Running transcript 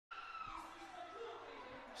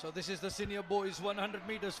So this is the senior boys 100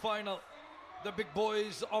 meters final. The big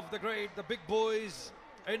boys of the grade, the big boys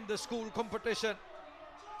in the school competition.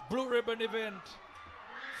 Blue ribbon event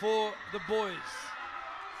for the boys.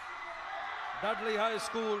 Dudley High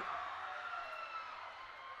School.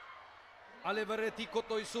 Alivereti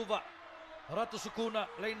Kotoi Suva. Ratu Sukuna,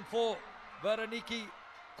 lane 4. Veroniki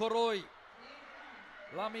Koroi.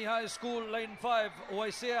 Lami High School, lane 5.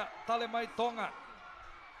 Waisea Talemai Tonga.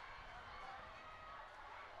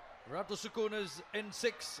 Ratu Sukuna's in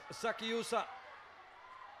 6. Sakiusa.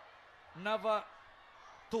 Nava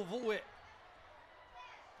Tuvue.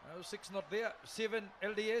 No, 6 not there. 7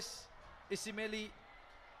 LDS. Isimeli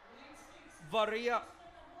Varia.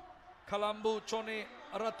 Kalambu Chone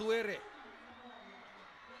Ratuere.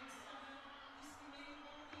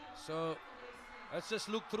 So let's just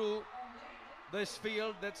look through this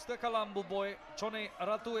field. That's the Kalambu boy, Chone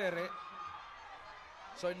Ratuere.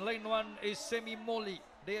 So in lane 1 is Semi Moli,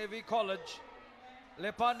 DAV College.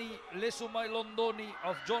 Lepani Lesumai Londoni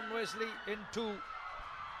of John Wesley in 2.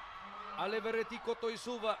 Alivereti Kotoi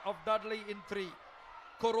Suva of Dudley in 3.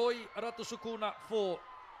 Koroi Ratusukuna 4.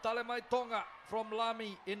 Talemai Tonga from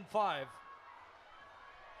Lami in 5.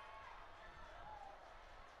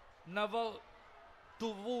 Naval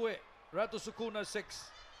Tuvue Ratusukuna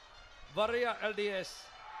 6. Varia LDS.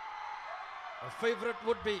 A favorite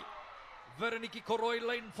would be Veroniki Koroi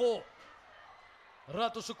lane 4.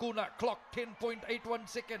 Ratusukuna clock 10.81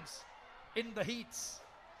 seconds in the heats.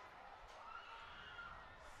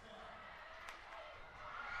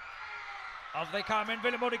 Off they come in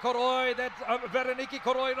Vilimoni Koroi, that Veroniki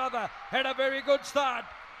Koroi rather, had a very good start.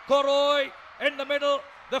 Koroi in the middle,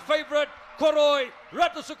 the favorite Koroi,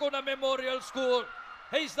 Ratusukuna Memorial School.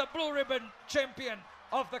 He's the blue ribbon champion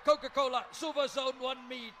of the Coca-Cola Suva Zone 1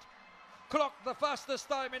 meet. Clocked the fastest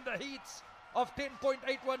time in the heats of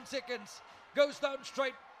 10.81 seconds. Goes down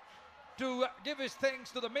straight to give his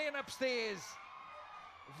thanks to the man upstairs.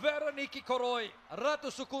 Veroniki Koroi,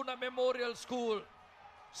 Ratusukuna Memorial School.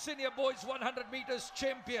 Senior boys 100 meters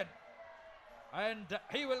champion. And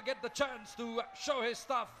he will get the chance to show his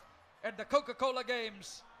stuff at the Coca-Cola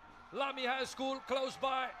Games. Lami High School close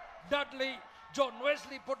by. Dudley, John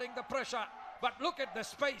Wesley putting the pressure. But look at the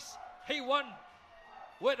space. He won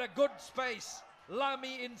with a good space.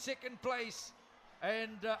 Lami in second place.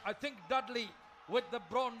 And I think Dudley with the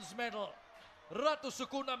bronze medal.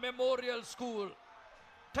 Ratusukuna Memorial School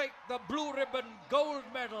take the blue ribbon gold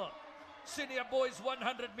medal. Senior boys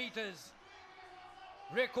 100 meters.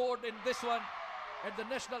 Record in this one at the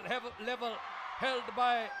national level held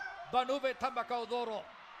by Banuve Tambakaudoro.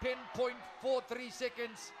 10.43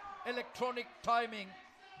 seconds electronic timing.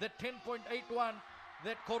 The 10.81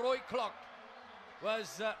 that Koroi clocked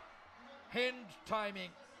was hand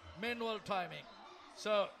timing, manual timing.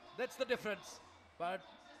 So that's the difference. But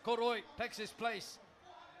Koroi takes his place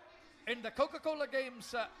in the Coca-Cola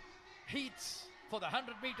Games heats for the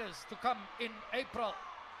 100 meters to come in April.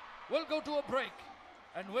 We'll go to a break,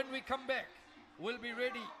 and when we come back, we'll be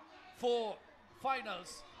ready for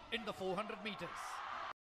finals in the 400 meters.